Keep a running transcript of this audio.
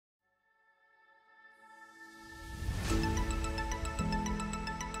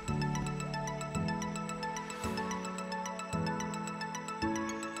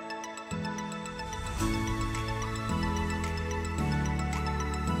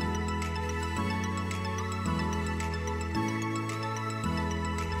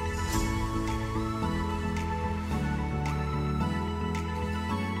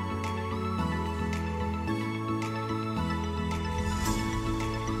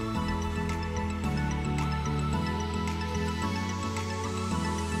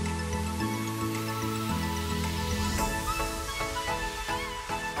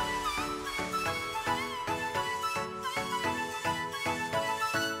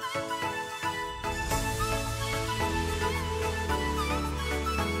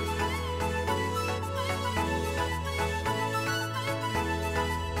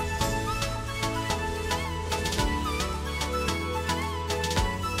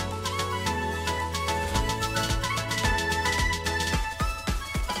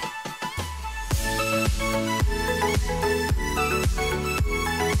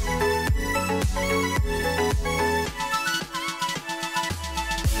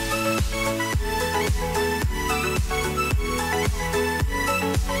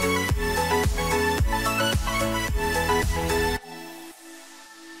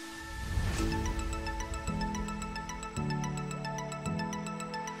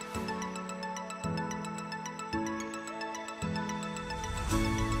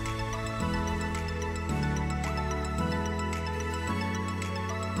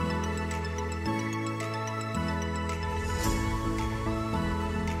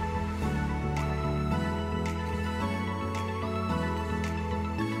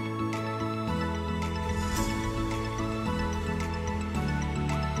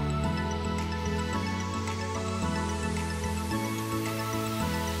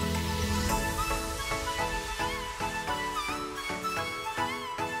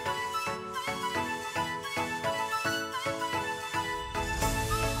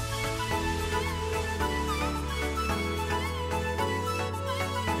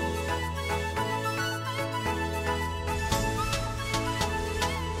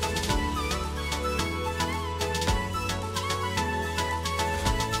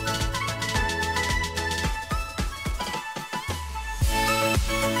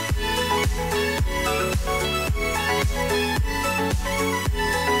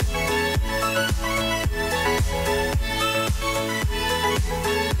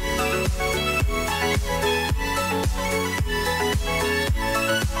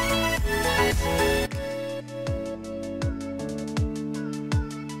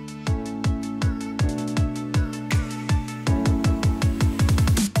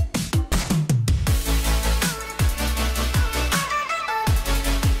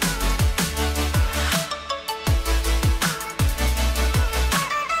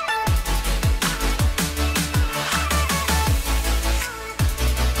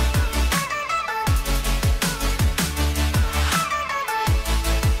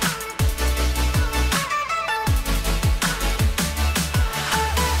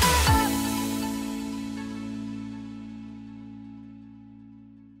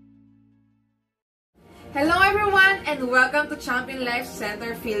Hello everyone and welcome to Champion Life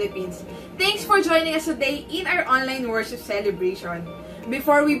Center Philippines. Thanks for joining us today in our online worship celebration.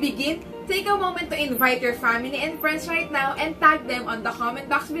 Before we begin, take a moment to invite your family and friends right now and tag them on the comment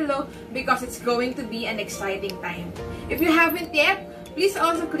box below because it's going to be an exciting time. If you haven't yet, please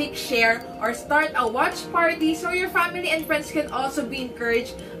also click share or start a watch party so your family and friends can also be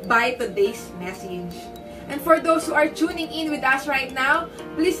encouraged by today's message. And for those who are tuning in with us right now,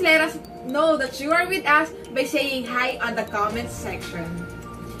 please let us know that you are with us by saying hi on the comments section.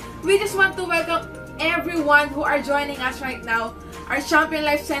 We just want to welcome everyone who are joining us right now, our Champion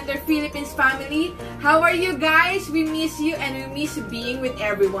Life Center Philippines family. How are you guys? We miss you and we miss being with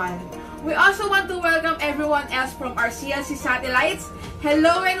everyone. We also want to welcome everyone else from our CLC satellites.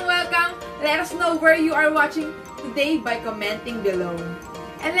 Hello and welcome. Let us know where you are watching today by commenting below.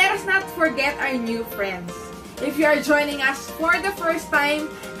 And let us not forget our new friends. If you are joining us for the first time,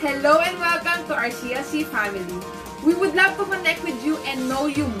 hello and welcome to our CLC family. We would love to connect with you and know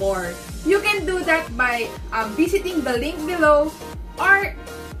you more. You can do that by visiting the link below or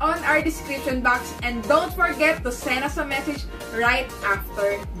on our description box, and don't forget to send us a message right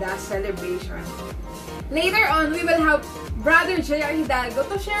after the celebration. Later on, we will have Brother J.R. Hidalgo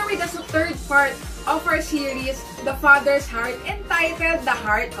to share with us the third part of our series, The Father's Heart, entitled The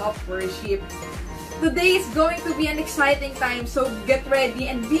Heart of Worship. Today is going to be an exciting time, so get ready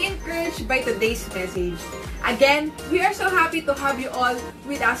and be encouraged by today's message. Again, we are so happy to have you all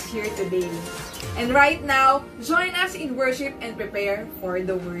with us here today. And right now, join us in worship and prepare for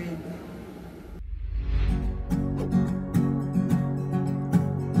the Word.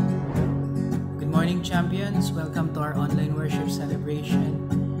 Good morning, champions. Welcome to our online worship celebration.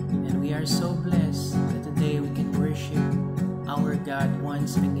 And we are so blessed that today we can worship our God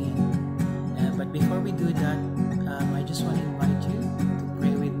once again. But before we do that, I just want to invite you to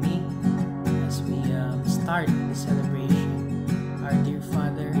pray with me as we start the celebration. Our dear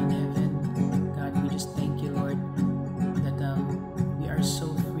Father in heaven, God, we just thank you, Lord, that we are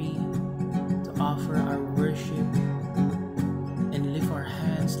so free to offer our worship and lift our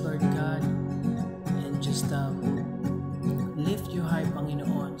hands, Lord God, and just lift you high,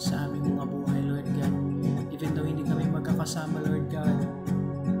 Panginoon, sa aming mga buhay, Lord God. Even though hindi kami magkakasama, Lord God,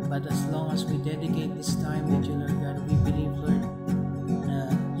 but as long as we dedicate this time with you, Lord God, we believe, Lord,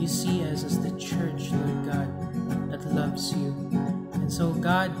 you see us as the church, Lord God, that loves you. And so,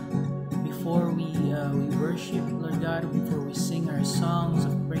 God, before we worship, Lord God, before we sing our songs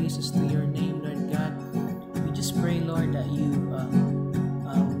of praises to your name, Lord God, we just pray, Lord, that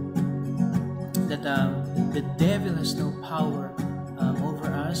the devil has no power over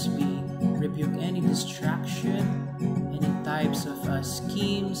us. We rebuke any distraction, any types of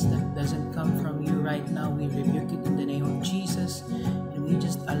schemes that doesn't come from you right now. We rebuke it in the name of Jesus, and we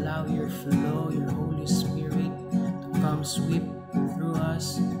just allow your flow, your Holy Spirit to come sweep through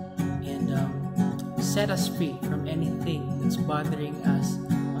us and set us free from anything that's bothering us.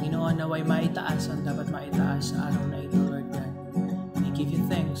 Panginoon, naway maitaas ang dapat maitaas sa araw na ito, Lord God. We give you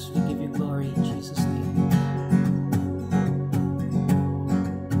thanks, we give you glory in Jesus' name.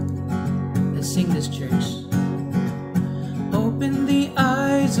 Let's sing this, church. Open the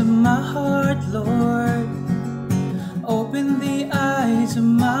eyes of my heart, Lord. Open the eyes of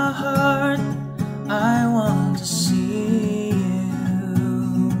my heart. I want to see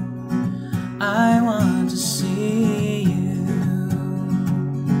you. I want to see you.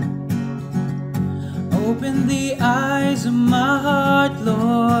 Open the eyes of my heart,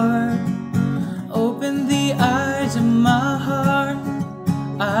 Lord. Open the eyes of my heart.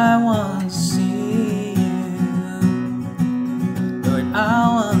 I want to see you. Lord, I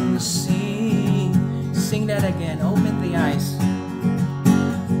want to see. Sing that again. Open the eyes.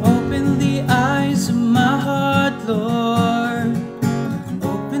 Open the eyes of my heart.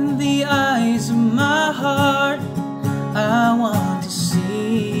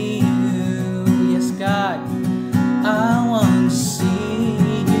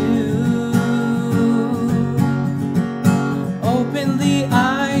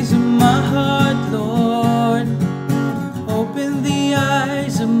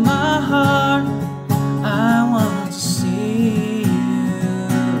 heart, I want to see you.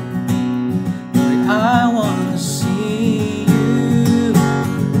 Lord, I want to see you.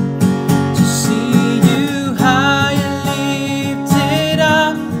 To see you high and lifted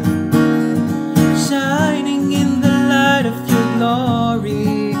up, shining in the light of your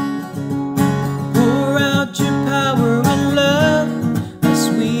glory. Pour out your power and love as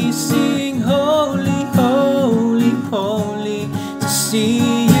we sing holy, holy, holy. To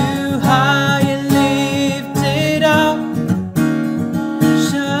see you high and lifted up,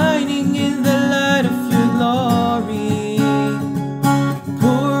 shining in the light of your glory.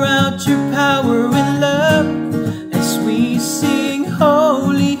 Pour out your power and love as we sing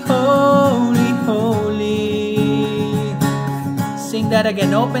holy, holy, holy. Sing that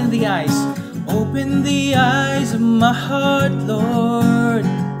again. Open the eyes. Open the eyes of my heart, Lord.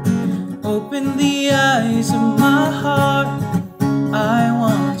 Open the eyes of my heart. I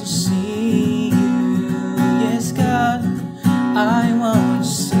want to see you. Yes, God, I want to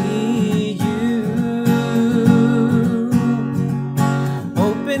see you.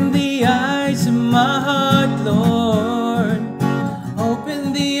 Open the eyes of my heart, Lord.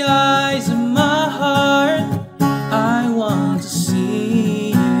 Open the eyes of my heart. I want to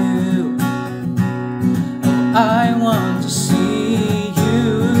see you. Oh, I want to see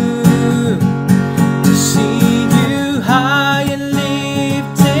you. To see you high and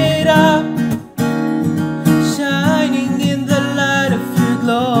lifted up, shining in the light of your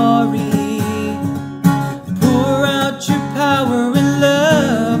glory. Pour out your power and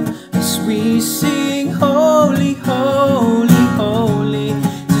love as we sing holy, holy, holy.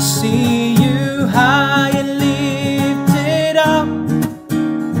 To see you high and lifted up,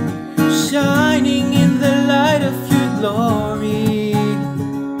 shining in the light of your glory.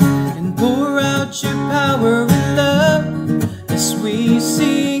 And pour out your power and love as we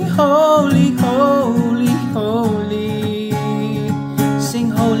sing holy, holy, holy. Sing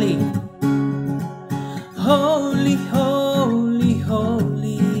holy. Holy, holy,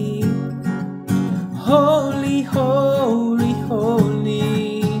 holy. Holy, holy,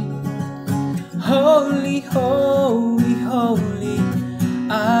 holy. Holy, holy, holy.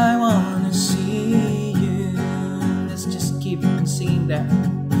 I wanna see you. Let's just keep on singing that.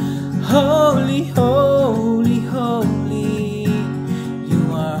 Holy, holy, holy.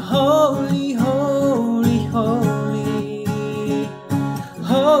 You are holy, holy, holy.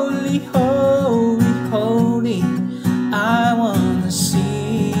 Holy, holy, holy. I wanna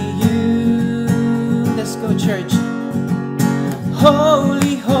see you. Let's go, church.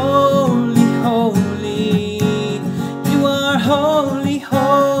 Holy, holy, holy. You are holy,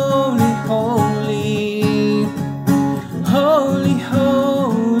 holy, holy. Holy,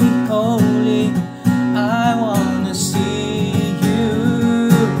 holy, holy. I wanna see you.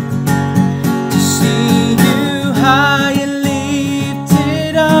 To see you high and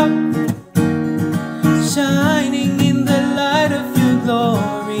lifted up, shining in the light of your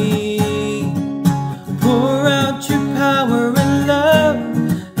glory. Pour out your power and love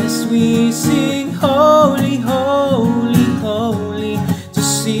as we sing holy, holy, holy. To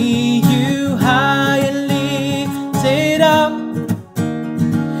see you high and lifted up,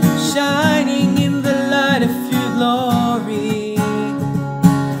 shining in the light of your glory.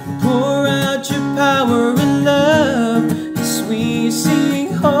 Pour out your power and love as we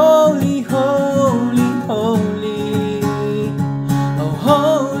sing holy, holy, holy. Oh,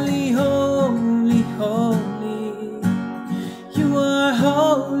 holy, holy, holy. You are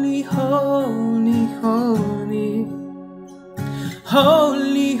holy, holy, holy.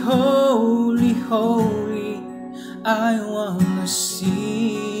 Holy, holy, holy. I wanna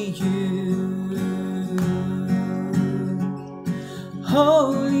see you.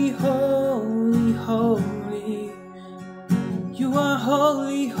 Holy, holy, holy. You are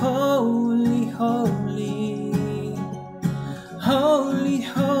holy, holy, holy. Holy,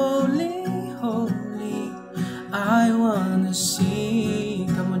 holy, holy. I wanna see.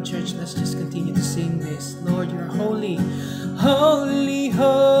 Come on, church, let's just continue to sing this. Lord, you're holy. Holy,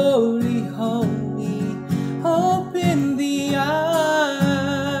 holy, holy. Open the eyes.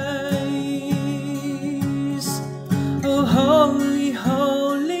 Oh, holy,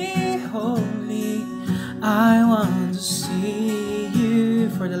 holy, holy. I want to see you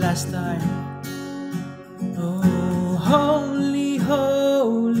for the last time. Oh, holy,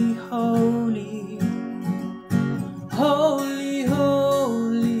 holy, holy. Holy,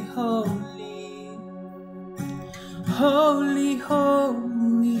 holy, holy. Holy,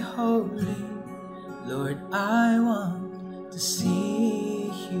 holy, holy. Lord, I want to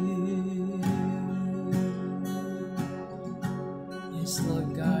see you. Yes,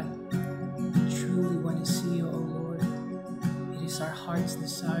 Lord God.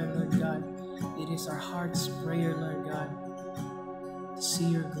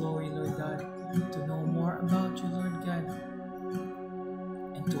 glory, Lord God, to know more about you, Lord God,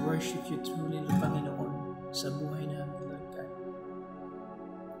 and to worship you truly, Panginoon, sa buhay namin, Lord God.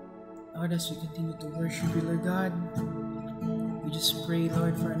 Lord, as we continue to worship you, Lord God, we just pray,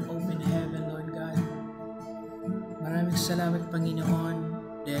 Lord, for an open heaven, Lord God. Maraming salamat, Panginoon,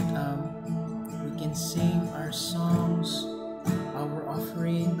 that we can sing our songs, our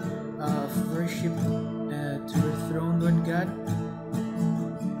offering of worship to your throne, Lord God.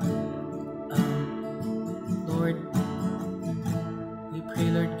 Lord, we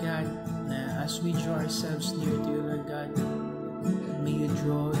pray, Lord God, na as we draw ourselves near to you, Lord God, may you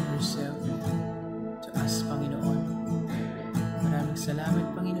draw yourself to us, Panginoon. Maraming salamat,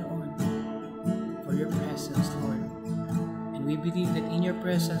 Panginoon, for your presence, Lord. And we believe that in your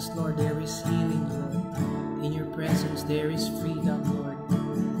presence, Lord, there is healing, Lord. In your presence, there is freedom, Lord.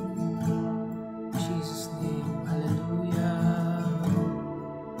 In Jesus' name, hallelujah.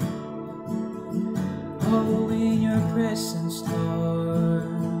 Oh, in your presence, Lord,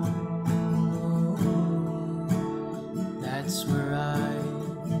 that's where I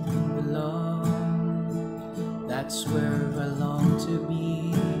belong. That's where I long to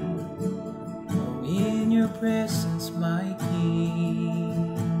be. Oh, in your presence, my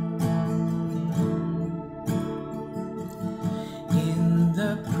King. In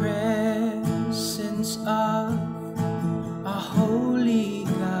the presence of a holy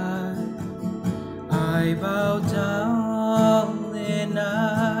God, I bow down and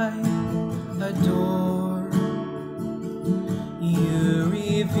I adore. You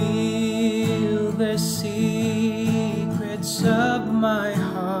reveal the secrets of my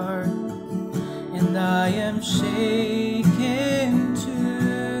heart, and I am shaken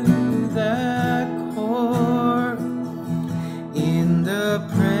to the core. In the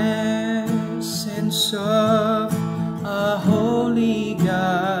presence of a holy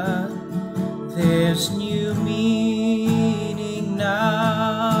God, there's new meaning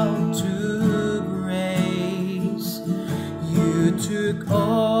now to grace. You took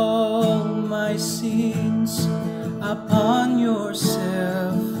all my sins upon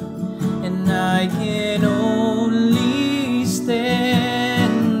yourself, and I can only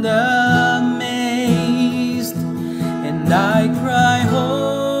stand amazed, and I cry,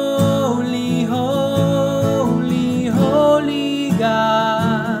 holy, holy, holy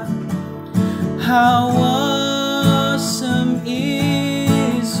God. How awesome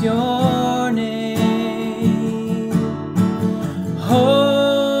is your name.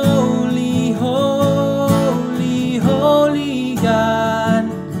 Holy, holy, holy God.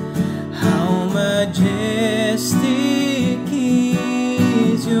 How majestic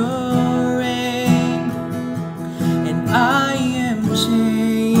is your reign. And I am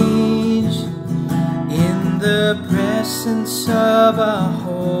changed in the presence of a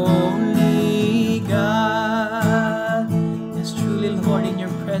holy God. Yes, truly, Lord, in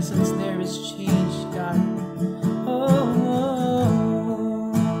your presence there is change, God. Oh,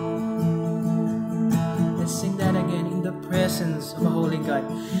 let's sing that again. In the presence of a holy God.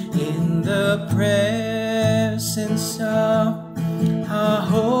 In the presence of a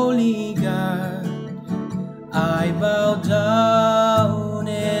holy God, I bow down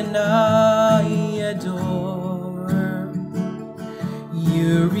and I adore.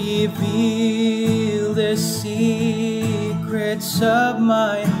 You reveal the secrets of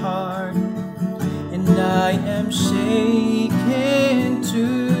my heart, and I am shaken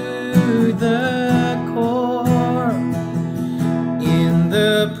to the core. In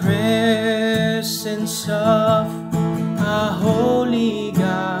the presence of a holy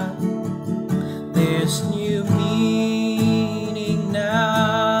God, there's new meaning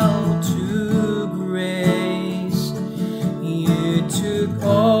now to grace. You took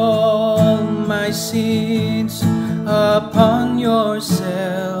all my sins upon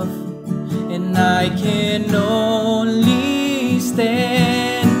yourself, and I can only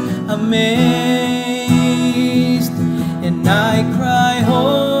stand amazed, and I cry,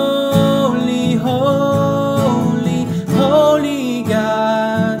 holy, holy, holy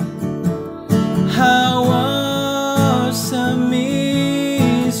God. How awesome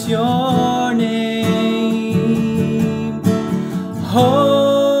is your name.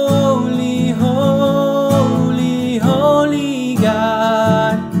 Holy, holy, holy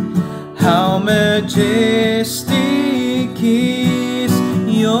God. How majestic is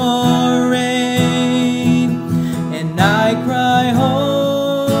your reign. And I cry,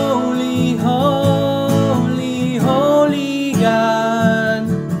 holy, holy, holy God.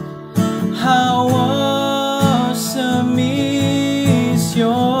 How awesome is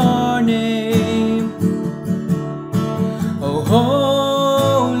your name. Oh,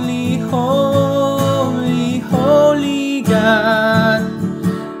 holy,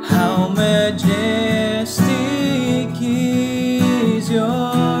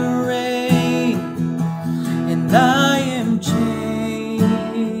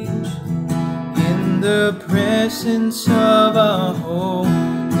 the presence of a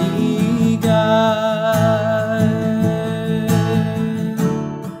holy God.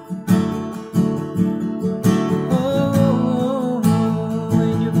 Oh,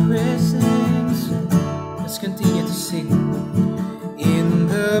 in your presence, let's continue to sing. In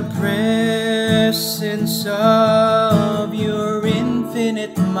the presence of your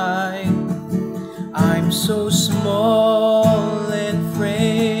infinite might, I'm so small and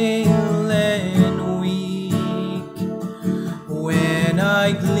frail and weak. When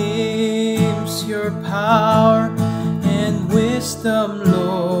I glimpse your power and wisdom,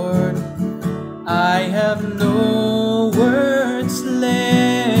 Lord, I have no words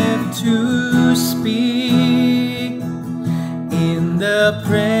left to speak. In the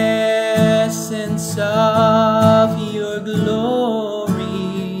presence of your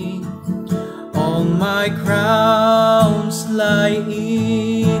glory, all my crowns lie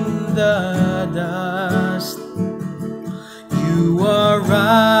in the dust. You are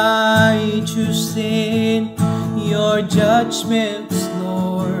righteous in your judgments,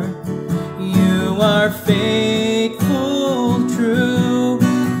 Lord. You are faithful, true,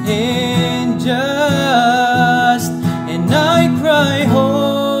 and just. And I cry,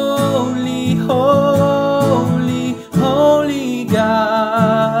 holy, holy, holy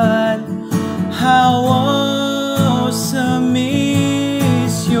God. How awesome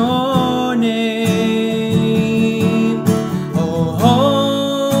is your name. Oh,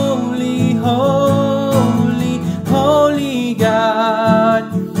 holy, holy, holy God.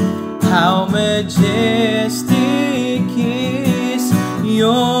 How majestic is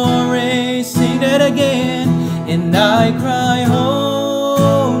your reign. Sing that again. And I cry,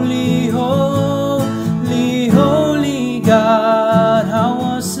 holy, holy, holy God.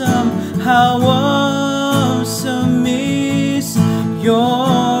 How awesome is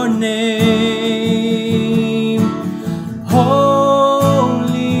your name.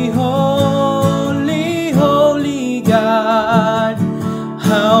 Holy, holy, holy God.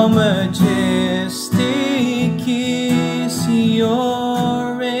 How majestic is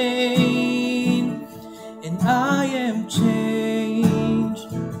your reign. And I am changed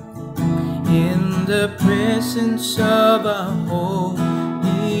in the presence of a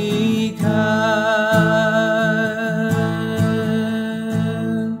holy God.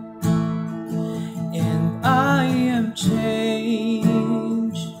 And I am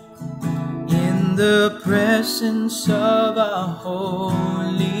changed in the presence of a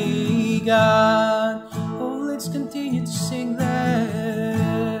holy God. Oh, let's continue to sing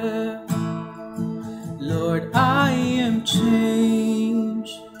that. Lord, I am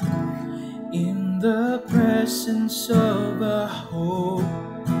changed in the presence of a holy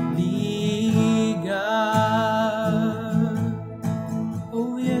God.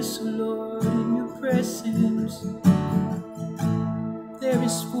 Oh yes, Lord, in your presence there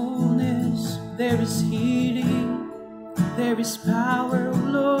is fullness, there is healing, there is power, oh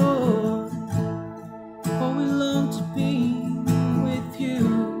Lord. Oh, we long to be with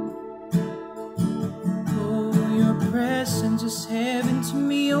you. Presence is heaven to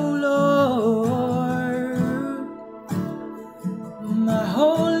me, oh Lord, my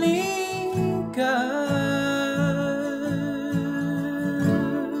holy God.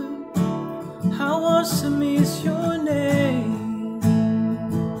 How awesome is your name.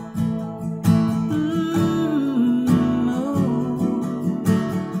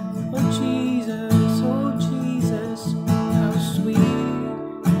 Oh Jesus, how sweet,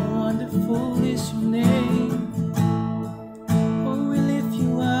 how wonderful is your name.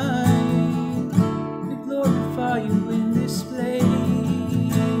 You in this place.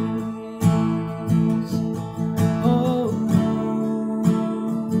 Oh,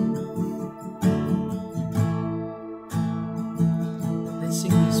 let's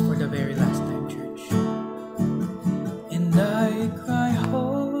sing this for the very last time, church. And I cry,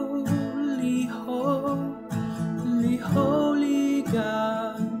 holy, holy, holy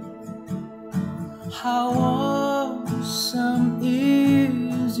God. How awesome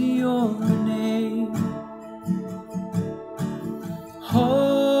is your name.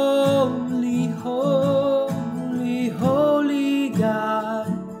 Holy, holy, holy God.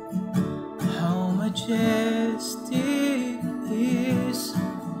 How majestic is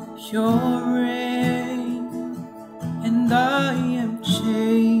your reign. And I am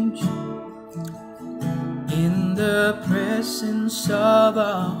changed in the presence of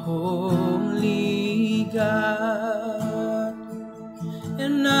a holy God.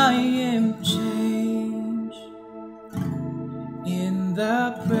 And I am changed in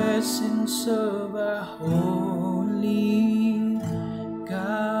the presence of a holy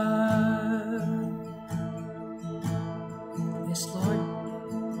God.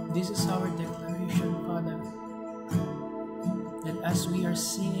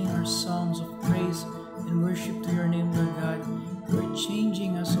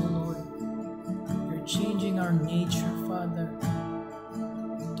 changing us, O Lord. You're changing our nature, Father,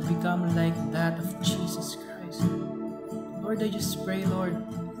 to become like that of Jesus Christ. Lord, I just pray, Lord,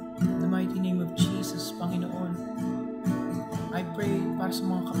 in the mighty name of Jesus, Panginoon, I pray para sa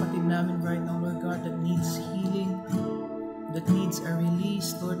mga kapatid namin right now, Lord God, that needs healing, that needs a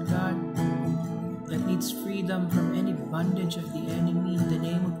release, Lord God, that needs freedom from any bondage of the enemy in the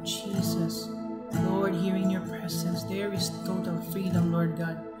name of Jesus. Lord, here in your presence, there is total freedom, Lord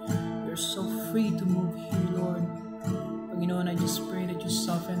God. You're so free to move here, Lord. Panginoon, I just pray that you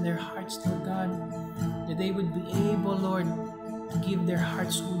soften their hearts, Lord God, that they would be able, Lord, to give their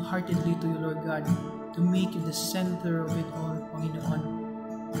hearts wholeheartedly to you, Lord God, to make you the center of it all, Panginoon.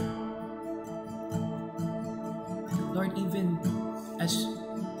 Lord, even as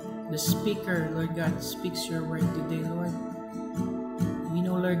the speaker, Lord God, speaks your word today, Lord, we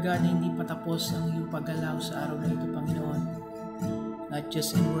know, Lord God, na hindi pa tapos ang iyong paggalaw sa araw na ito, Panginoon. Not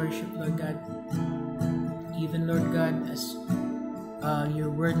just in worship, Lord God, even, Lord God, as your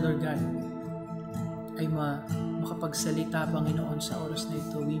word, Lord God, ay makapagsalita, Panginoon, sa oras na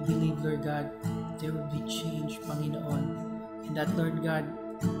ito. We believe, Lord God, there will be change, Panginoon. And that, Lord God,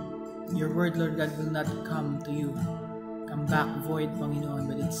 your word, Lord God, will not come to you, come back void,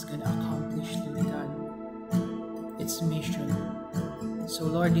 Panginoon, but it's gonna accomplish, Lord God, its mission. So,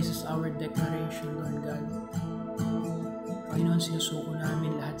 Lord, this is our declaration, Lord God. Panginoon, sinusuko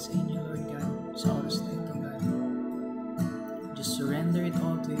namin lahat sa inyo, Lord God, sa oras na ito, God. Just surrender it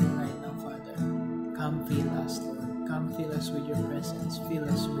all to you right now, Father. Come fill us, Lord. Come fill us with your presence. Fill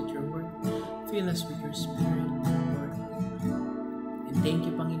us with your word. Fill us with your spirit, Lord. And thank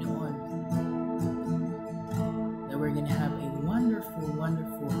you, Panginoon, that we're gonna have a wonderful,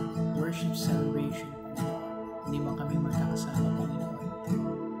 wonderful worship celebration, Panginoon. Hindi man kami magkakasama, Panginoon.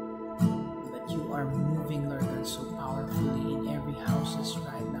 But you are moving, Lord God, so powerfully in every houses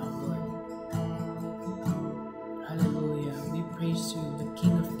right now, Lord. Hallelujah. We praise you, the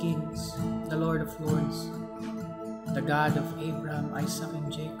King of Kings, the Lord of Lords, the God of Abraham, Isaac,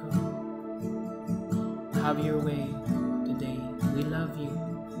 and Jacob. Have your way today. We love you.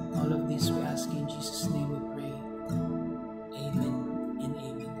 All of this we ask in Jesus' name we pray. Amen and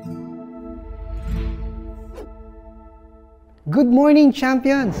amen. Good morning,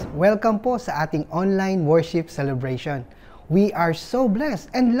 champions! Welcome po sa ating online worship celebration. We are so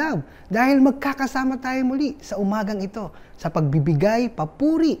blessed and loved dahil magkakasama tayo muli sa umagang ito sa pagbibigay,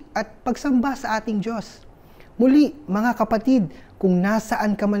 papuri at pagsamba sa ating Diyos. Muli, mga kapatid, kung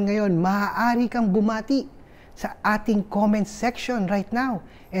nasaan ka man ngayon, maaari kang bumati sa ating comment section right now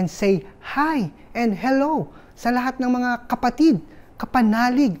and say hi and hello sa lahat ng mga kapatid,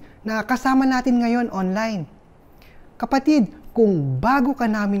 kapanalig na kasama natin ngayon online. Kapatid, kung bago ka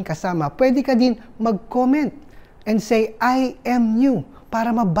namin kasama, pwede ka din mag-comment and say, I am new,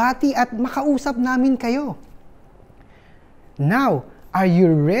 para mabati at makausap namin kayo. Now, are you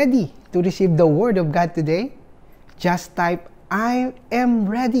ready to receive the Word of God today? Just type, I am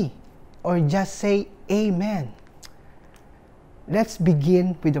ready, or just say, Amen. Let's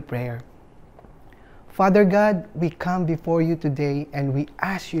begin with a prayer. Father God, we come before you today and we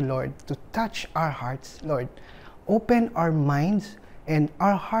ask you, Lord, to touch our hearts, Lord. Open our minds and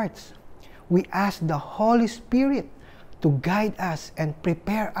our hearts. We ask the Holy Spirit to guide us and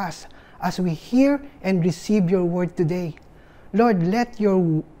prepare us as we hear and receive your word today. Lord, let your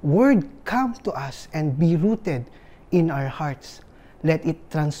word come to us and be rooted in our hearts. Let it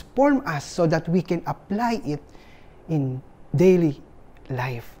transform us so that we can apply it in daily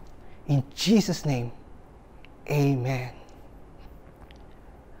life. In Jesus' name, Amen.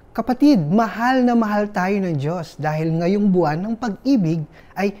 Kapatid, mahal na mahal tayo ng Diyos dahil ngayong buwan ng pag-ibig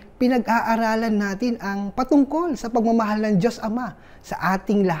ay pinag-aaralan natin ang patungkol sa pagmamahal ng Diyos Ama sa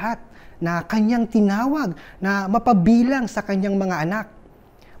ating lahat na Kanyang tinawag na mapabilang sa Kanyang mga anak.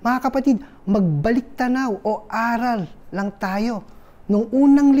 Mga kapatid, magbalik tanaw o aral lang tayo. Nung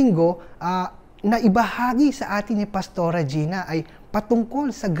unang linggo na ibahagi sa atin ni Pastora Gina ay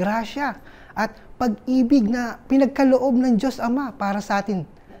patungkol sa grasya at pag-ibig na pinagkaloob ng Diyos Ama para sa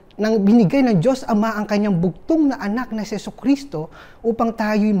atin. Nang binigay ng Diyos Ama ang Kanyang bugtong na anak na si Jesucristo upang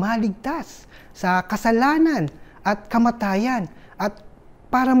tayo'y maligtas sa kasalanan at kamatayan at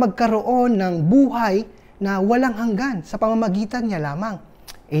para magkaroon ng buhay na walang hanggan sa pamamagitan niya lamang.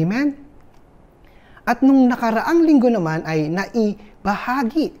 Amen? At nung nakaraang linggo naman ay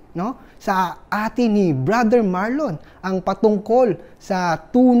naibahagi sa atin ni Brother Marlon ang patungkol sa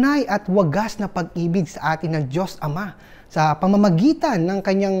tunay at wagas na pag-ibig sa atin ng Diyos Ama sa pamamagitan ng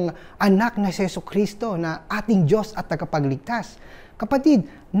Kanyang anak na si Jesucristo na ating Diyos at tagapagligtas.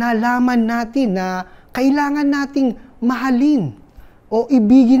 Kapatid, nalaman natin na kailangan nating mahalin o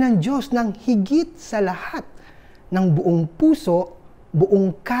ibigin ng Diyos ng higit sa lahat, ng buong puso,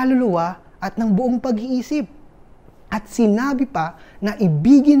 buong kaluluwa, at ng buong pag-iisip. At sinabi pa na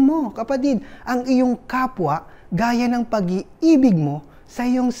ibigin mo, kapatid, ang iyong kapwa gaya ng pag-iibig mo sa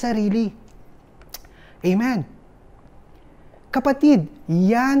iyong sarili. Amen. Kapatid,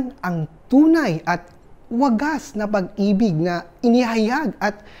 yan ang tunay at wagas na pag-ibig na inihayag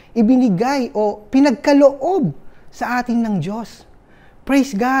at ibinigay o pinagkaloob sa atin ng Diyos.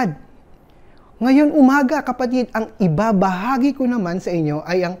 Praise God! Ngayon umaga, kapatid, ang ibabahagi ko naman sa inyo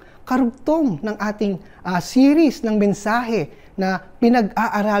ay ang karugtong ng ating series ng mensahe na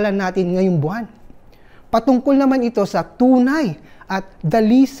pinag-aaralan natin ngayong buwan. Patungkol naman ito sa tunay at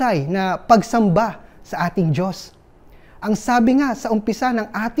dalisay na pagsamba sa ating Diyos. Ang sabi nga sa umpisa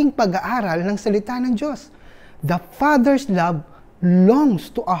ng ating pag-aaral ng salita ng Diyos, the Father's love longs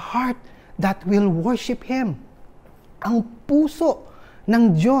to a heart that will worship Him. Ang puso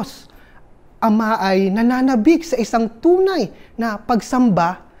ng Diyos, Ama, ay nananabik sa isang tunay na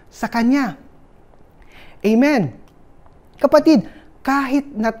pagsamba sa Kanya. Amen. Kapatid, kahit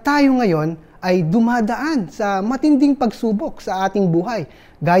na tayo ngayon ay dumadaan sa matinding pagsubok sa ating buhay,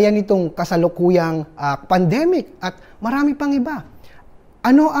 gaya nitong kasalukuyang pandemic at marami pang iba.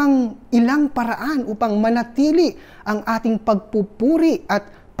 Ano ang ilang paraan upang manatili ang ating pagpupuri at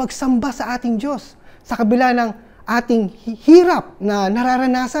pagsamba sa ating Diyos sa kabila ng ating hirap na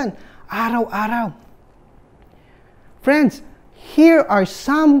nararanasan araw-araw? Friends, here are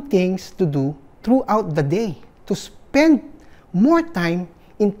some things to do throughout the day to spend more time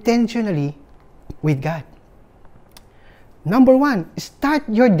intentionally with God. Number 1, start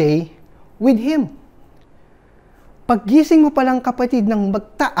your day with Him. Paggising mo pa lang, kapatid, ng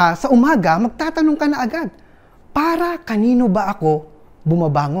sa umaga, magtatanong ka na agad, para kanino ba ako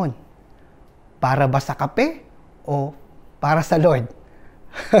bumabangon? Para ba sa kape o para sa Lord?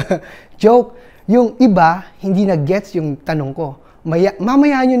 Joke, yung iba hindi na-gets yung tanong ko.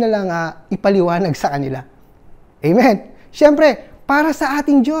 Mamaya nyo na lang ipaliwanag sa kanila. Amen. Siyempre, para sa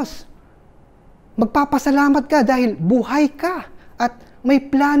ating Diyos. Magpapasalamat ka dahil buhay ka at may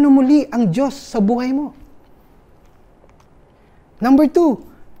plano muli ang Diyos sa buhay mo. Number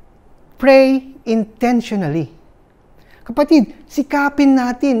 2, pray intentionally. Kapatid, sikapin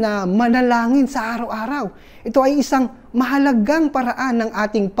natin na manalangin sa araw-araw. Ito ay isang mahalagang paraan ng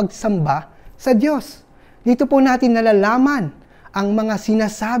ating pagsamba sa Diyos. Dito po natin nalalaman ang mga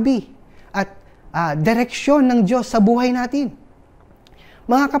sinasabi at direksyon ng Diyos sa buhay natin.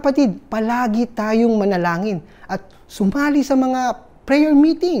 Mga kapatid, palagi tayong manalangin at sumali sa mga prayer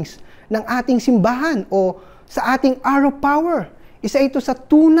meetings ng ating simbahan o sa ating Hour of Power. Isa ito sa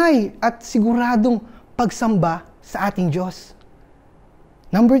tunay at siguradong pagsamba sa ating Diyos.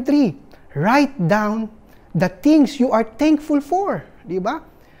 Number 3, write down the things you are thankful for. Di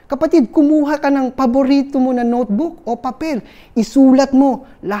ba? Kapatid, kumuha ka ng paborito mo na notebook o papel. Isulat mo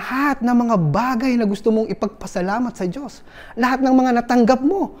lahat ng mga bagay na gusto mong ipagpasalamat sa Diyos. Lahat ng mga natanggap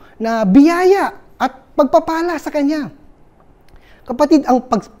mo na biyaya at pagpapala sa Kanya. Kapatid, ang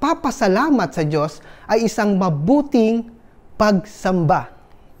pagpapasalamat sa Diyos ay isang mabuting pagsamba.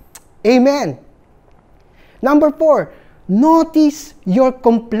 Amen. Number 4, notice your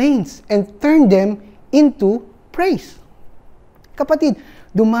complaints and turn them into praise. Kapatid,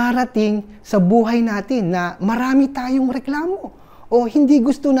 dumarating sa buhay natin na marami tayong reklamo o hindi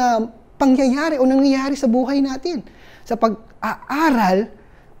gusto na pangyayari o nangyayari sa buhay natin. Sa pag-aaral,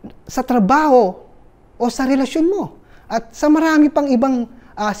 sa trabaho o sa relasyon mo at sa marami pang ibang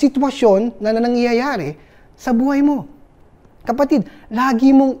sitwasyon na nangyayari sa buhay mo. Kapatid,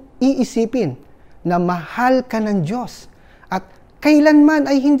 lagi mong iisipin na mahal ka ng Diyos at kailanman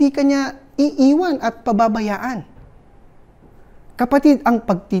ay hindi ka niya iiwan at pababayaan. Kapatid, ang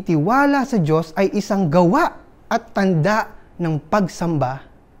pagtitiwala sa Diyos ay isang gawa at tanda ng pagsamba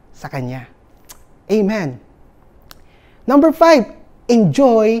sa Kanya. Amen. Number 5,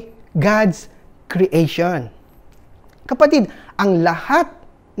 enjoy God's creation. Kapatid, ang lahat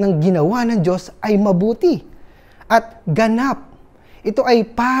ng ginawa ng Diyos ay mabuti at ganap. Ito ay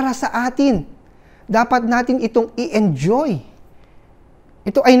para sa atin. Dapat natin itong i-enjoy.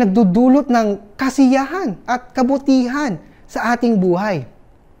 Ito ay nagdudulot ng kasiyahan at kabutihan sa ating buhay.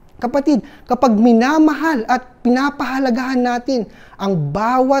 Kapatid, kapag minamahal at pinapahalagahan natin ang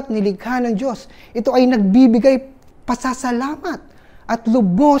bawat nilikha ng Diyos, ito ay nagbibigay pasasalamat at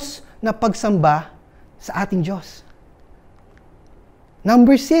lubos na pagsamba sa ating Diyos.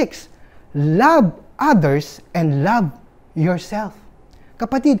 Number 6, love others and love yourself.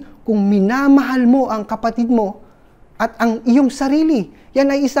 Kapatid, kung minamahal mo ang kapatid mo at ang iyong sarili,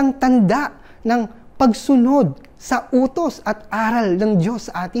 yan ay isang tanda ng pagsunod sa utos at aral ng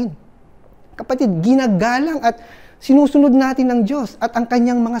Diyos sa atin. Kapatid, ginagalang at sinusunod natin ng Diyos at ang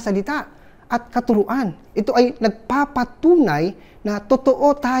kanyang mga salita at katuruan. Ito ay nagpapatunay na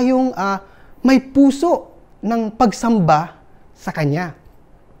totoo tayong may puso ng pagsamba sa Kanya.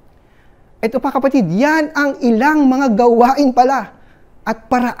 Ito pa kapatid, yan ang ilang mga gawain pala at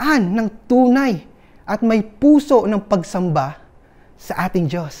paraan ng tunay at may puso ng pagsamba sa ating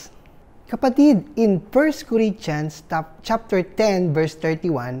Diyos. Kapatid, in 1 Corinthians chapter 10 verse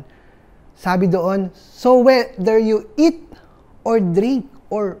 31, sabi doon, so whether you eat or drink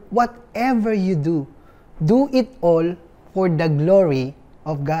or whatever you do, do it all for the glory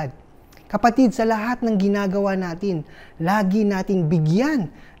of God. Kapatid, sa lahat ng ginagawa natin, lagi nating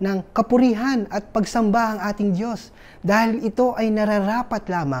bigyan ng kapurihan at pagsamba ang ating Diyos dahil ito ay nararapat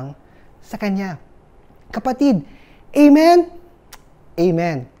lamang sa Kanya. Kapatid, amen?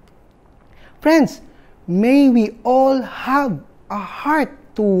 Amen. Friends, may we all have a heart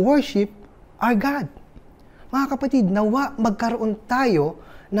to worship our God. Mga kapatid, nawa magkaroon tayo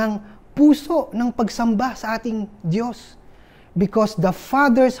ng puso ng pagsamba sa ating Diyos. Because the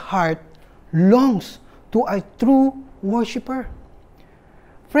Father's heart longs to a true worshiper.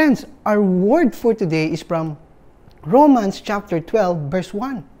 Friends, our word for today is from Romans chapter 12, verse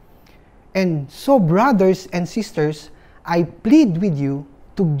 1. And so, brothers and sisters, I plead with you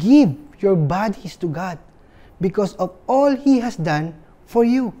to give your bodies to God because of all He has done for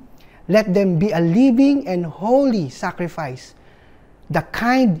you. Let them be a living and holy sacrifice, the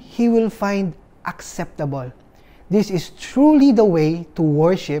kind He will find acceptable. This is truly the way to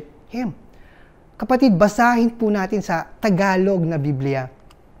worship Him. Kapatid, basahin po natin sa Tagalog na Biblia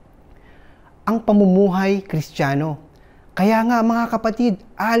ang pamumuhay Kristiyano. Kaya nga mga kapatid,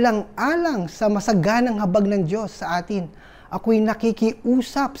 alang-alang sa masaganang habag ng Diyos sa atin, ako'y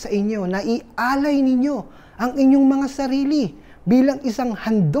nakikiusap sa inyo na ialay ninyo ang inyong mga sarili bilang isang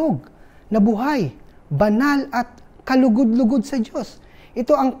handog na buhay, banal at kalugod-lugod sa Diyos.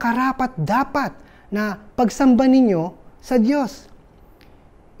 Ito ang karapat-dapat na pagsamba ninyo sa Diyos.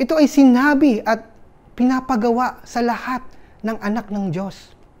 Ito ay sinabi at pinapagawa sa lahat ng anak ng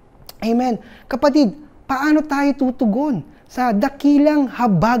Diyos. Amen. Kapatid, paano tayo tutugon sa dakilang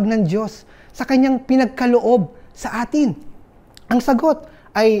habag ng Diyos sa kanyang pinagkaloob sa atin? Ang sagot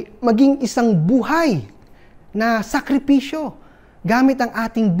ay maging isang buhay na sakripisyo gamit ang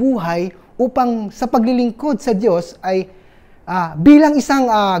ating buhay upang sa paglilingkod sa Diyos ay bilang isang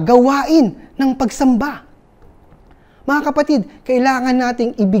gawain ng pagsamba. Mga kapatid, kailangan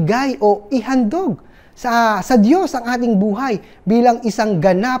nating ibigay o ihandog sa Diyos ang ating buhay bilang isang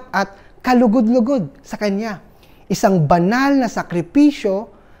ganap at kalugod-lugod sa Kanya. Isang banal na sakripisyo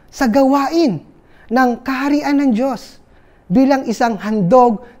sa gawain ng kaharian ng Diyos bilang isang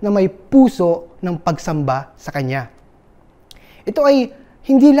handog na may puso ng pagsamba sa Kanya. Ito ay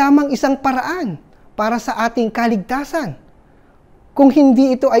hindi lamang isang paraan para sa ating kaligtasan, kung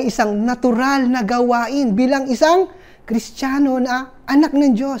hindi ito ay isang natural na gawain bilang isang Kristiyano na anak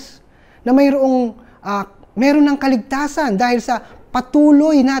ng Diyos, na mayroon ng kaligtasan dahil sa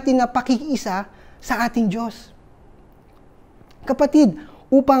patuloy natin na pakikiisa sa ating Diyos. Kapatid,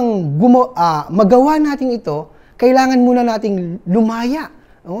 upang magawa natin ito, kailangan muna nating lumaya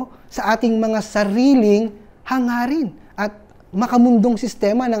sa ating mga sariling hangarin at makamundong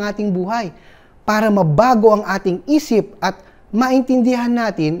sistema ng ating buhay para mabago ang ating isip at maintindihan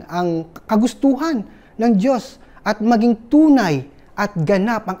natin ang kagustuhan ng Diyos at maging tunay at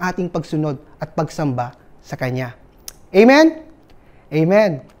ganap ang ating pagsunod at pagsamba sa Kanya. Amen?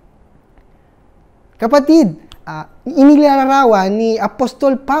 Amen. Kapatid, inilalarawan ni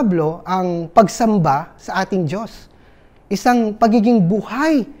Apostol Pablo ang pagsamba sa ating Diyos. Isang pagiging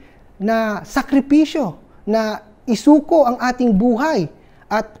buhay na sakripisyo, na isuko ang ating buhay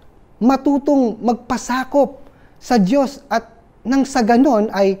at matutong magpasakop sa Diyos at nang sa ganon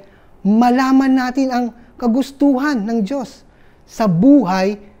ay malaman natin ang kagustuhan ng Diyos sa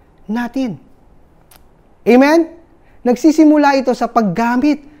buhay natin. Amen? Nagsisimula ito sa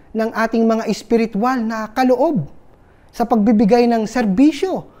paggamit ng ating mga espiritual na kaloob sa pagbibigay ng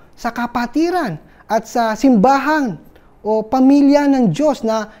serbisyo sa kapatiran at sa simbahan o pamilya ng Diyos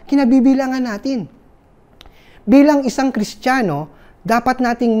na kinabibilangan natin. Bilang isang Kristiyano, dapat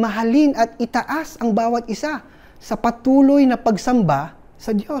nating mahalin at itaas ang bawat isa sa patuloy na pagsamba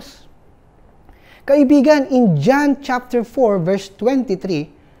sa Diyos. Kaibigan, in John chapter 4 verse 23,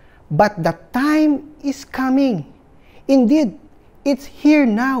 but the time is coming. Indeed, it's here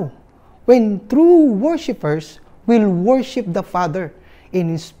now when true worshipers will worship the Father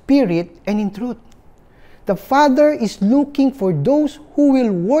in spirit and in truth. The Father is looking for those who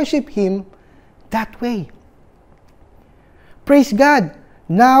will worship Him that way. Praise God!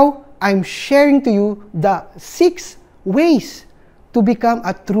 Now, I'm sharing to you the 6 ways to become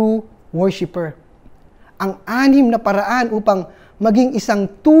a true worshiper. Ang 6 na paraan upang maging isang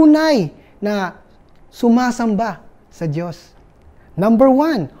tunay na sumasamba sa Diyos. Number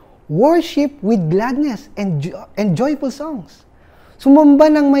 1, worship with gladness and joyful songs.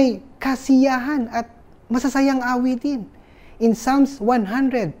 Sumamba ng may kasiyahan at masasayang awitin. In Psalms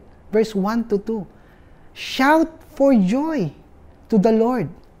 100, verse 1 to 2, shout for joy to the Lord,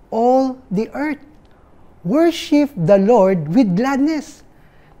 all the earth. Worship the Lord with gladness.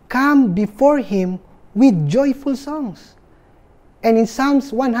 Come before Him with joyful songs. And in Psalms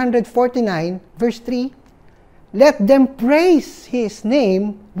 149, verse 3, let them praise His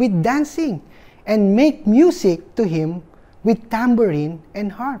name with dancing and make music to Him with tambourine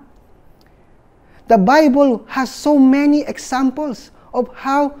and harp. The Bible has so many examples of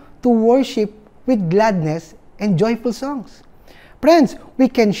how to worship with gladness and joyful songs. Friends, we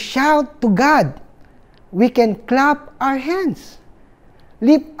can shout to God. We can clap our hands,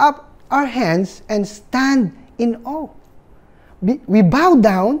 lift up our hands, and stand in awe. We bow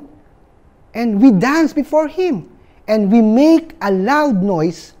down and we dance before Him, and we make a loud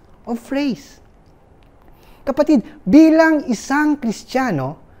noise of praise. Kapatid, bilang isang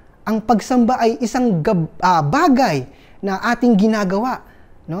Kristiyano, ang pagsamba ay isang bagay na ating ginagawa.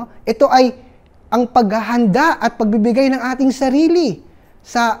 No? Ito ay ang paghahanda at pagbibigay ng ating sarili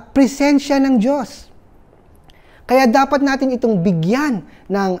sa presensya ng Diyos. Kaya dapat natin itong bigyan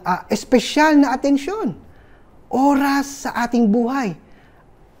ng espesyal na atensyon, oras sa ating buhay,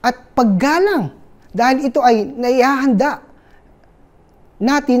 at paggalang, dahil ito ay naihahanda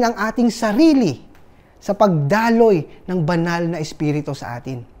natin ang ating sarili sa pagdaloy ng banal na Espiritu sa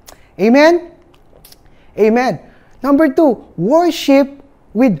atin. Amen? Amen. Number 2, worship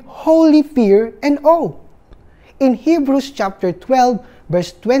with holy fear and awe. In Hebrews chapter 12,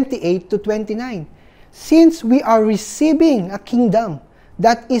 verse 28 to 29, since we are receiving a kingdom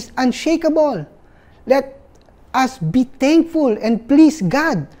that is unshakable, let us be thankful and please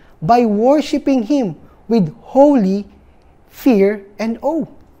God by worshiping Him with holy fear and awe.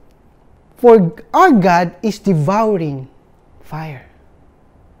 For our God is devouring fire.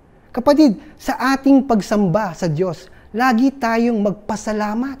 Kapatid, sa ating pagsamba sa Diyos, lagi tayong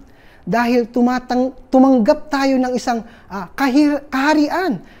magpasalamat dahil tumanggap tayo ng isang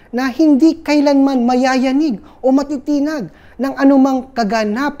kaharian na hindi kailanman mayayanig o matitinag ng anumang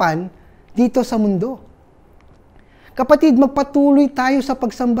kaganapan dito sa mundo. Kapatid, magpatuloy tayo sa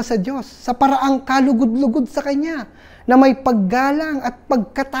pagsamba sa Diyos sa paraang kalugod-lugod sa Kanya na may paggalang at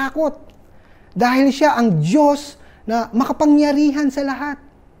pagkatakot dahil Siya ang Diyos na makapangyarihan sa lahat.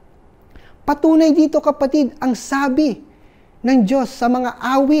 Patunay dito, kapatid, ang sabi ng Diyos sa mga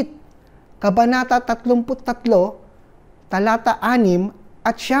awit, Kabanata 33, talata 6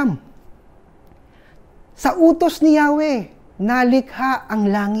 at 9. Sa utos ni Yahweh, nalikha ang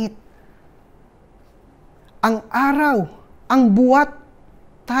langit, ang araw, ang buwat,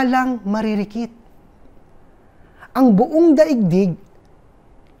 talang maririkit. Ang buong daigdig,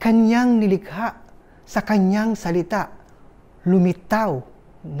 Kanyang nilikha, sa Kanyang salita, lumitaw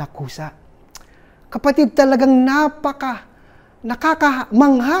na kusa. Kapatid, talagang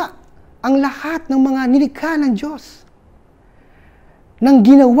nakakamangha ang lahat ng mga nilikha ng Diyos. Nang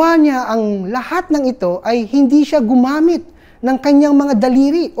ginawa niya ang lahat ng ito, ay hindi siya gumamit ng kanyang mga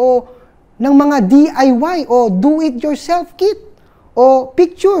daliri o ng mga DIY o do-it-yourself kit o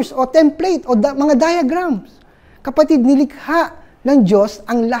pictures o template o mga diagrams. Kapatid, nilikha ng Diyos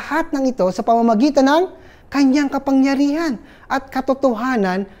ang lahat ng ito sa pamamagitan ng kanyang kapangyarihan at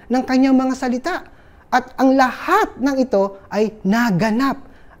katotohanan ng kanyang mga salita. At ang lahat ng ito ay naganap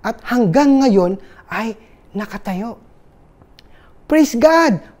at hanggang ngayon ay nakatayo. Praise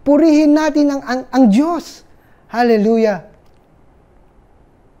God! Purihin natin ang Diyos. Hallelujah!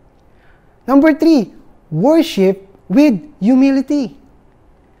 Number 3, worship with humility.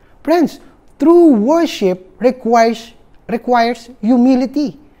 Friends, true worship requires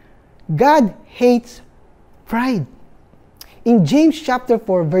humility. God hates pride. In James chapter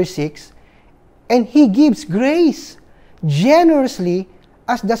 4, verse 6, and He gives grace generously,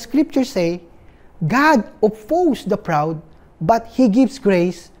 as the scriptures say, God opposes the proud, but He gives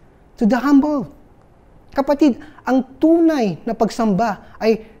grace to the humble. Kapatid, ang tunay na pagsamba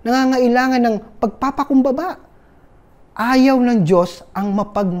ay nangangailangan ng pagpapakumbaba. Ayaw ng Diyos ang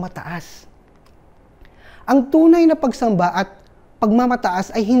mapagmataas. Ang tunay na pagsamba at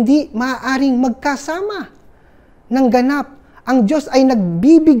pagmamataas ay hindi maaaring magkasama ng ganap. Ang Diyos ay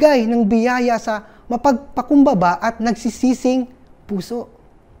nagbibigay ng biyaya sa mapagpakumbaba at nagsisising puso.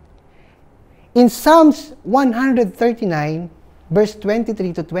 In Psalms 139, verse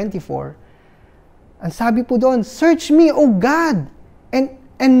 23 to 24, ang sabi po doon, "Search me, O God, and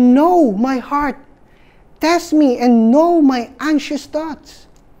know my heart. Test me and know my anxious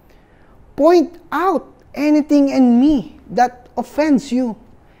thoughts. Point out anything in me that offends you,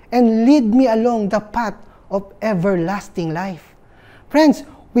 and lead me along the path of everlasting life." Friends,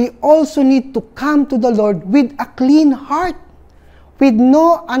 we also need to come to the Lord with a clean heart, with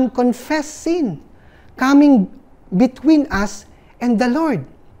no unconfessed sin coming between us and the Lord.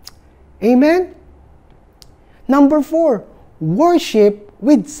 Amen? Number 4, worship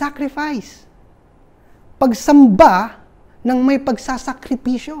with sacrifice. Pagsamba ng may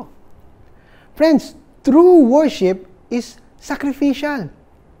pagsasakripisyo. Friends, true worship is sacrificial.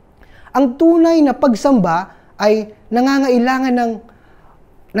 Ang tunay na pagsamba ay nangangailangan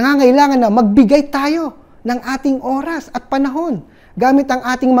na magbigay tayo ng ating oras at panahon gamit ang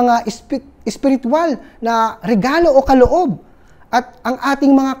ating mga spiritual na regalo o kaloob at ang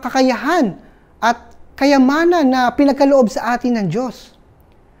ating mga kakayahan at kayamanan na pinagkaloob sa atin ng Diyos.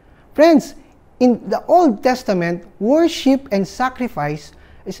 Friends, in the Old Testament, worship and sacrifice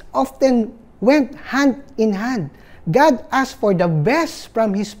is often went hand in hand. God asked for the best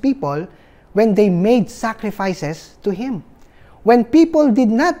from His people when they made sacrifices to Him. When people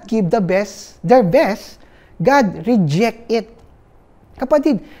did not give their best, God reject it.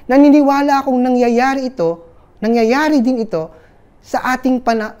 Kapatid, naniniwala akong nangyayari din ito sa ating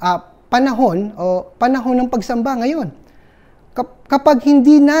panahon ng pagsamba ngayon. Kapag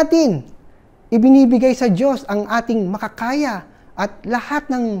hindi natin ibinibigay sa Diyos ang ating makakaya at lahat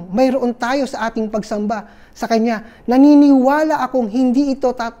ng mayroon tayo sa ating pagsamba sa Kanya, naniniwala akong hindi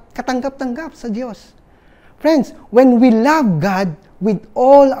ito katanggap-tanggap sa Diyos. Friends, when we love God with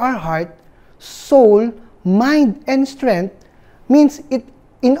all our heart, soul, mind, and strength, means it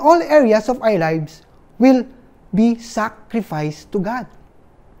in all areas of our lives will be sacrificed to God.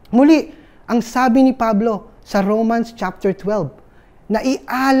 Muli, ang sabi ni Pablo sa Romans chapter 12, na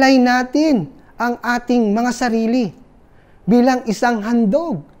ialay natin ang ating mga sarili bilang isang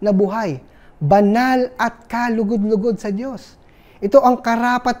handog na buhay, banal at kalugod-lugod sa Diyos. Ito ang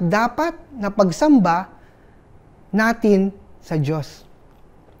karapat-dapat na pagsamba natin sa Diyos.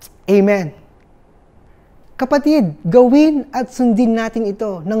 Amen. Kapatid, gawin at sundin natin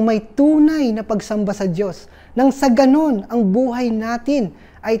ito ng may tunay na pagsamba sa Diyos, nang sa ganon ang buhay natin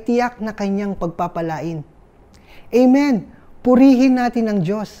ay tiyak na Kanyang pagpapalain. Amen. Purihin natin ang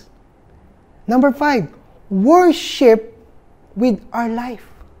Diyos. Number 5, worship with our life.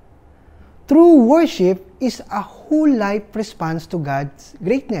 True worship is a whole life response to God's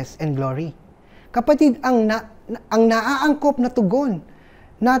greatness and glory. Kapatid, ang naaangkop na tugon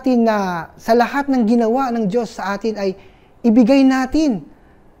natin na sa lahat ng ginawa ng Diyos sa atin ay ibigay natin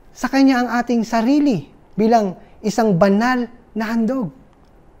sa Kanya ang ating sarili bilang isang banal na handog.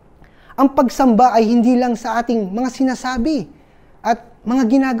 Ang pagsamba ay hindi lang sa ating mga sinasabi at mga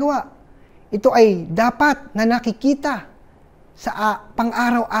ginagawa. Ito ay dapat na nakikita sa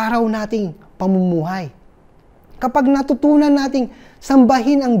pang-araw-araw nating pamumuhay. Kapag natutunan nating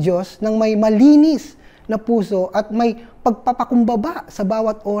sambahin ang Diyos ng may malinis na puso at may pagpapakumbaba sa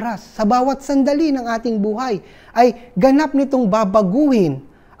bawat oras, sa bawat sandali ng ating buhay, ay ganap nitong babaguhin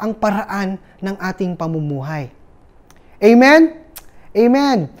ang paraan ng ating pamumuhay. Amen?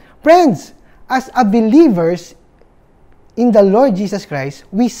 Amen. Friends, as a believers in the Lord Jesus Christ,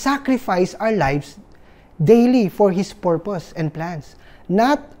 we sacrifice our lives daily for His purpose and plans,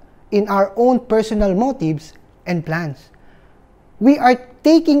 not in our own personal motives and plans. We are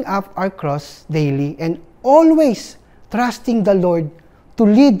taking up our cross daily and always trusting the Lord to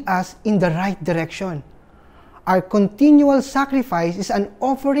lead us in the right direction. Our continual sacrifice is an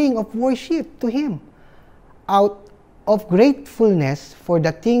offering of worship to Him out of gratefulness for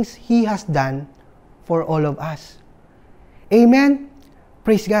the things He has done for all of us. Amen?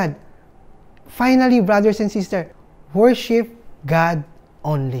 Praise God. Finally, brothers and sisters, worship God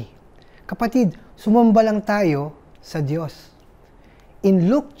only. Kapatid, sumamba lang tayo sa Diyos. In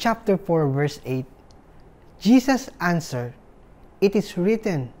Luke chapter 4 verse 8, Jesus answered, "It is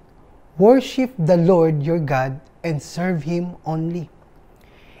written, worship the Lord your God and serve Him only."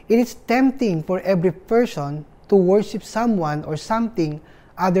 It is tempting for every person to worship someone or something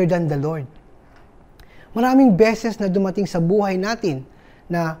other than the Lord. Maraming beses na dumating sa buhay natin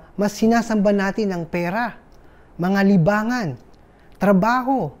na mas sinasamba natin ang pera, mga libangan,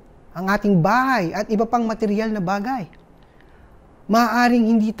 trabaho, ang ating bahay at iba pang material na bagay. Maaaring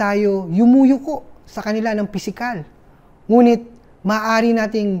hindi tayo yumuyuko sa kanila ng pisikal, ngunit maaari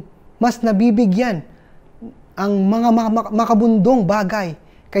nating mas nabibigyan ang mga makabundong bagay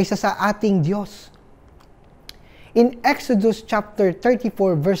kaysa sa ating Diyos. In Exodus chapter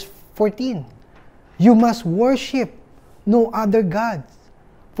 34 verse 14, you must worship no other gods,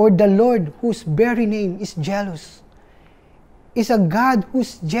 for the Lord whose very name is jealous, is a God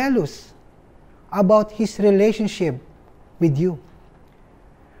who's jealous about His relationship with you.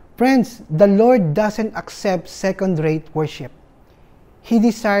 Friends, the Lord doesn't accept second-rate worship. He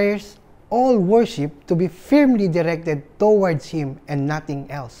desires all worship to be firmly directed towards Him and nothing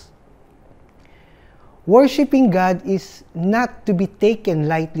else. Worshiping God is not to be taken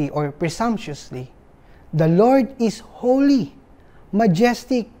lightly or presumptuously. The Lord is holy,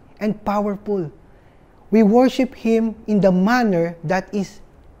 majestic, and powerful. We worship Him in the manner that is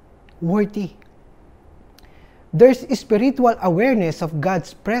worthy. There's spiritual awareness of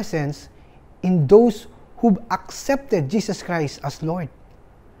God's presence in those who've accepted Jesus Christ as Lord.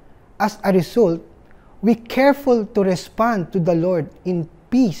 As a result, we're careful to respond to the Lord in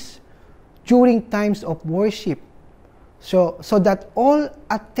peace during times of worship, so that all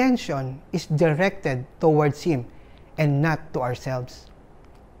attention is directed towards Him and not to ourselves.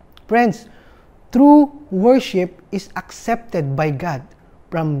 Friends, true worship is accepted by God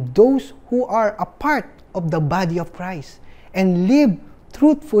from those who are a part of the body of Christ and live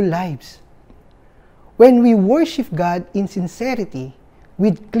truthful lives. When we worship God in sincerity,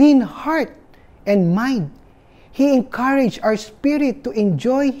 with clean heart and mind, He encourages our spirit to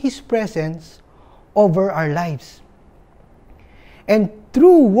enjoy His presence over our lives. And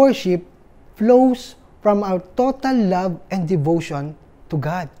true worship flows from our total love and devotion to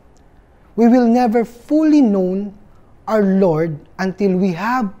God. We will never fully know our Lord until we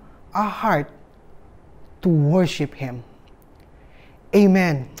have a heart to worship Him.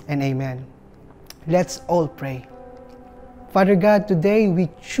 Amen and amen. Let's all pray. Father God, today we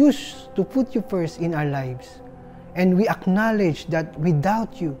choose to put You first in our lives, and we acknowledge that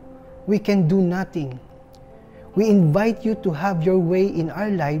without You, we can do nothing. We invite You to have Your way in our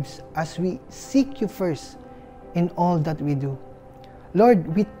lives as we seek You first in all that we do. Lord,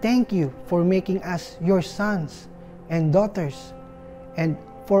 we thank You for making us Your sons and daughters, and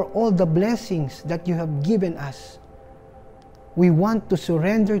for all the blessings that You have given us. We want to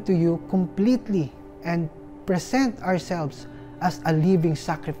surrender to You completely and present ourselves as a living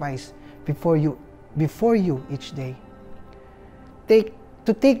sacrifice before you each day.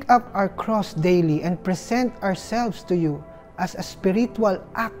 To take up our cross daily and present ourselves to You as a spiritual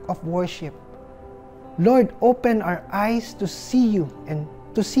act of worship. Lord, open our eyes to see You and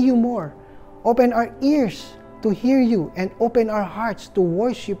to see You more. Open our ears to hear You, and open our hearts to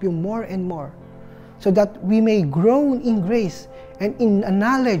worship You more and more, so that we may grow in grace and in a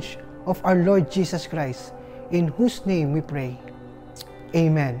knowledge of our Lord Jesus Christ, in whose name we pray.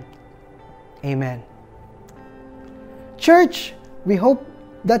 Amen. Amen. Church, we hope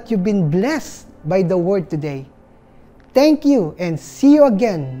that you've been blessed by the word today. Thank you, and see you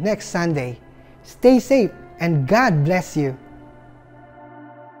again next Sunday. Stay safe, and God bless you.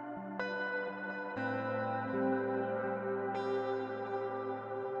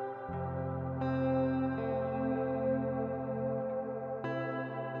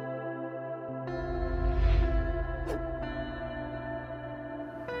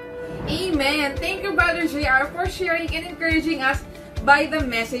 Amen. Thank you, Brother JR, for sharing and encouraging us by the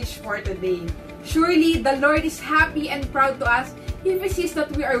message for today. Surely, the Lord is happy and proud to us if He sees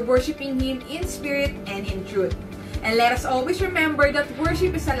that we are worshiping Him in spirit and in truth. And let us always remember that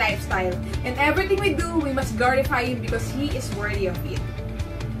worship is a lifestyle, and everything we do, we must glorify Him because He is worthy of it.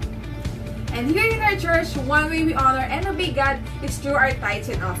 And here in our church, one way we honor and obey God is through our tithes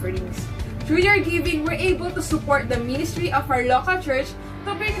and offerings. Through your giving, we're able to support the ministry of our local church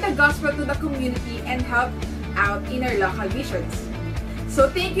to bring the gospel to the community and help out in our local missions. So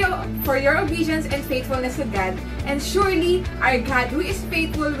thank you for your obedience and faithfulness to God, and surely our God who is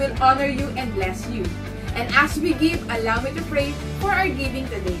faithful will honor you and bless you. And as we give, allow me to pray for our giving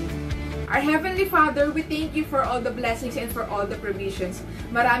today. Our Heavenly Father, we thank You for all the blessings and for all the provisions.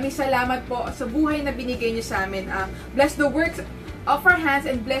 Maraming salamat po sa buhay na binigay Niyo sa amin. Bless the works of our hands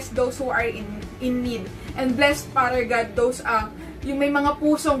and bless those who are in need. And bless, Father God, those yung may mga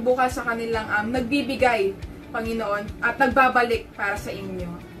pusong bukas sa kanilang nagbibigay, Panginoon, at nagbabalik para sa inyo.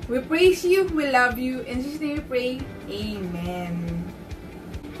 We praise You, we love You, in Jesus' name we pray, Amen.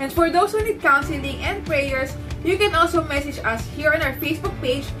 And for those who need counseling and prayers, you can also message us here on our Facebook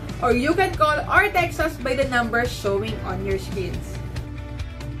page, or you can call or text us by the number showing on your screens.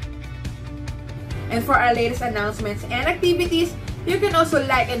 And for our latest announcements and activities, you can also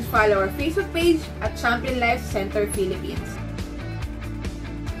like and follow our Facebook page at Champion Life Center Philippines.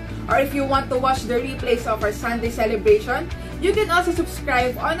 Or if you want to watch the replays of our Sunday celebration, You can also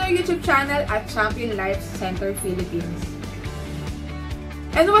subscribe on our YouTube channel at Champion Life Center Philippines.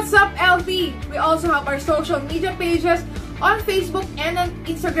 And what's up, LT? We also have our social media pages on Facebook and on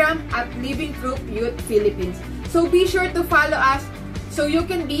Instagram at Living Proof Youth Philippines. So be sure to follow us so you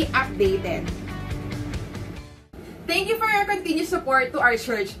can be updated. Thank you for your continued support to our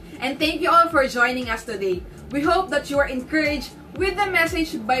church, and thank you all for joining us today. We hope that you are encouraged with the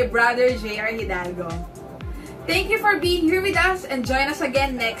message by Brother J.R. Hidalgo. Thank you for being here with us, and join us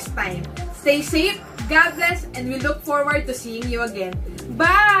again next time. Stay safe, God bless, and we look forward to seeing you again.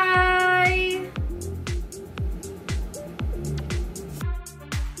 Bye!